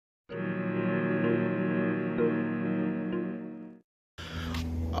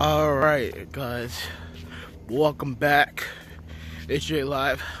Alright guys, welcome back. It's Jay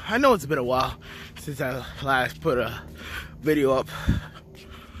Live. I know it's been a while since I last put a video up.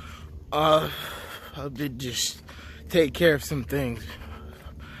 I've been just take care of some things,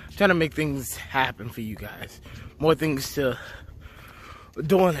 trying to make things happen for you guys, more things to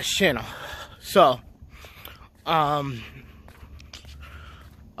do on the channel. So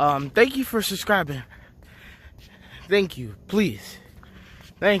thank you for subscribing. Thank you, please.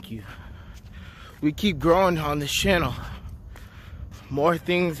 Thank you. We keep growing on this channel. More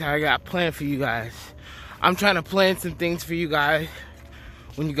things I got planned for you guys. I'm trying to plan some things for you guys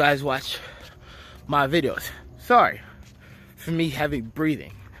when you guys watch my videos. Sorry for me heavy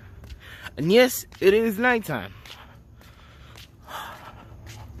breathing. And yes, it is nighttime.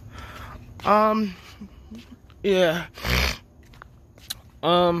 Yeah.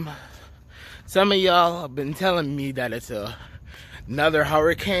 Some of y'all have been telling me that it's another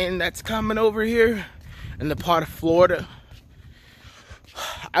hurricane that's coming over here in the part of Florida.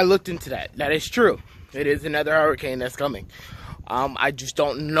 I looked into that. That is true. It is another hurricane that's coming. I just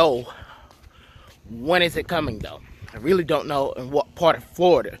don't know when is it coming though. I really don't know in what part of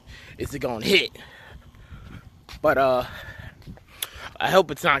Florida is it gonna hit. But I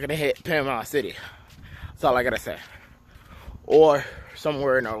hope it's not gonna hit Panama City. That's all I gotta say. Or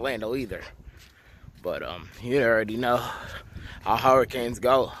somewhere in Orlando either. But you already know how hurricanes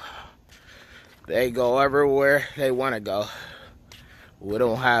go. They go everywhere they want to go. We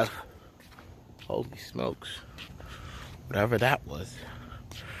don't have, holy smokes, whatever that was.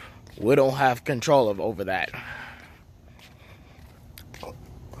 We don't have control over that.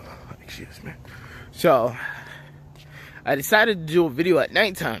 Excuse me. So I decided to do a video at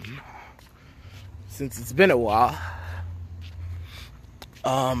nighttime since it's been a while.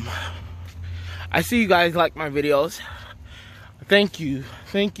 I see you guys like my videos. Thank you.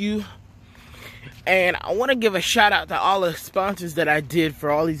 And I want to give a shout out to all the sponsors that I did for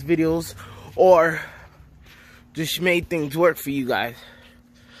all these videos, or just made things work for you guys.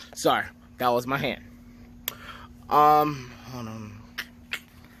 Sorry, that was my hand. Hold on.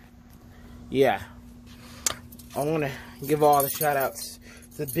 Yeah, I want to give all the shout outs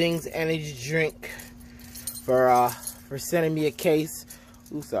to Bing's Energy Drink for sending me a case.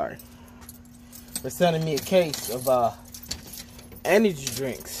 Ooh, sorry. For sending me a case of energy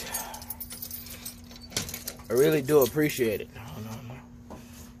drinks. I really do appreciate it.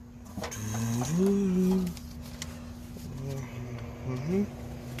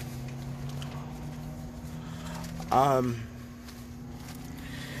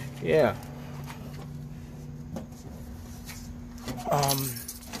 Yeah.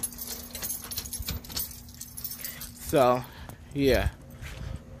 So, yeah.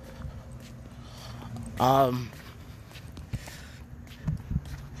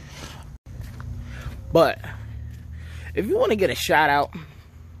 But if you want to get a shout out,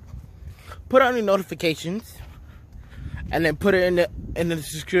 put on your notifications and then put it in the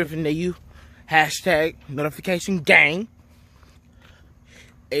description that you hashtag notification gang.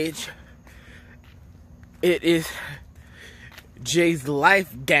 It is Jay's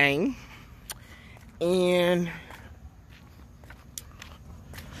Life Gang, and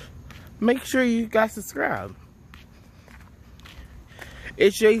make sure you guys subscribe.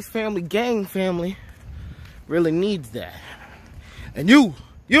 It's Jay's Family Gang family really needs that. And you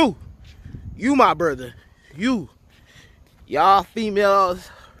my brother, y'all females,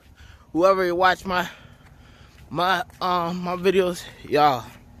 whoever you watch my videos, y'all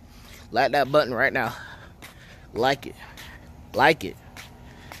like that button right now. Like it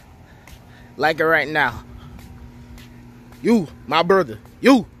right now. You, my brother,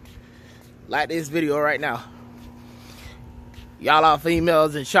 like this video right now. Y'all are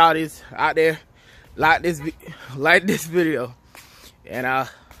females and shawties out there, like this video. And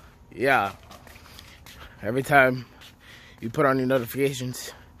yeah, every time you put on your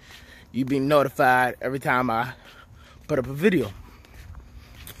notifications, you be notified every time I put up a video.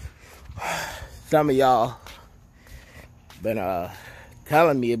 Some of y'all been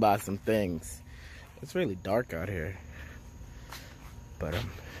telling me about some things. It's really dark out here, but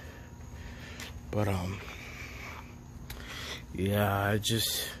yeah, I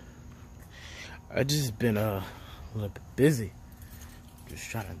just been a little bit busy, just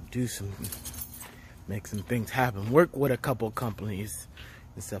trying to make some things happen, work with a couple companies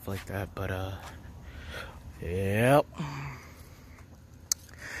and stuff like that. But yep,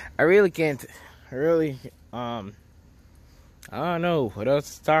 I really can't. I don't know what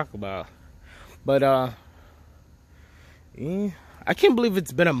else to talk about. But yeah, I can't believe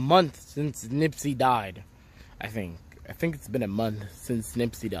it's been a month since Nipsey died. I think I think it's been a month since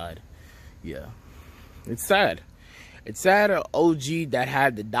Nipsey died. Yeah. It's sad. It's sad an OG that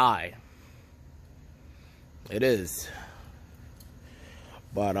had to die. It is.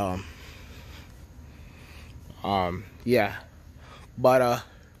 But yeah. But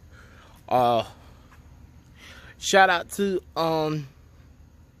shout out to oh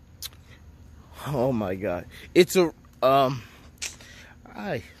my god. It's a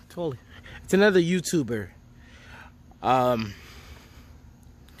it's another YouTuber. I'll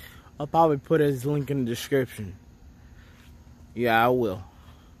probably put his link in the description. Yeah, I will.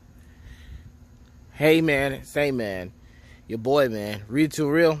 Hey man, say man, your boy man, Read to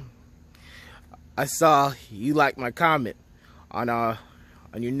Real. I saw you like my comment on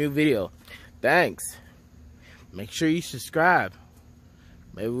your new video. Thanks. Make sure you subscribe.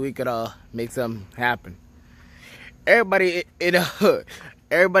 Maybe we could make something happen. Everybody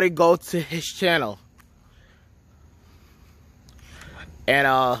everybody go to his channel and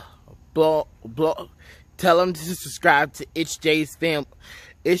tell him to subscribe to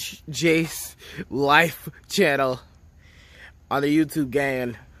J's Life channel on the YouTube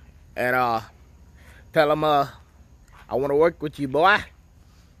game, and tell him I want to work with you, boy.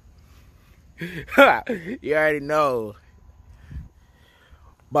 You already know.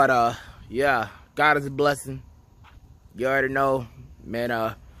 But yeah, God is a blessing. You already know,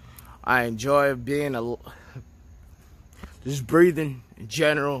 man. I enjoy being just breathing in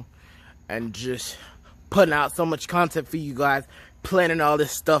general, and just putting out so much content for you guys, planning all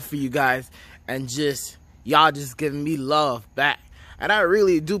this stuff for you guys, and just y'all just giving me love back, and I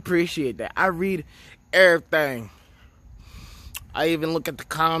really do appreciate that. I read everything. I even look at the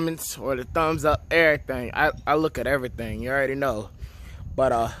comments or the thumbs up, everything. I look at everything. You already know.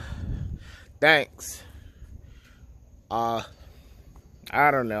 But thanks. I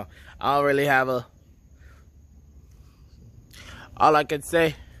don't know. I don't really have all I can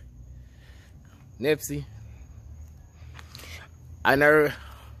say, Nipsey, I never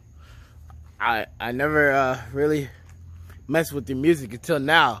really messed with your music until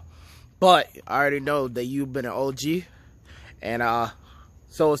now, but I already know that you've been an OG, and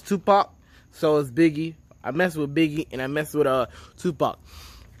so is Tupac, so is Biggie. I mess with Biggie and I mess with Tupac.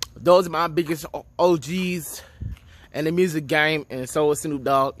 Those are my biggest OGs in the music game, and so is Snoop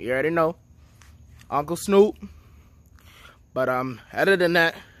Dogg. You already know, Uncle Snoop. But other than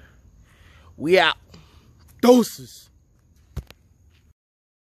that, we out. Doses.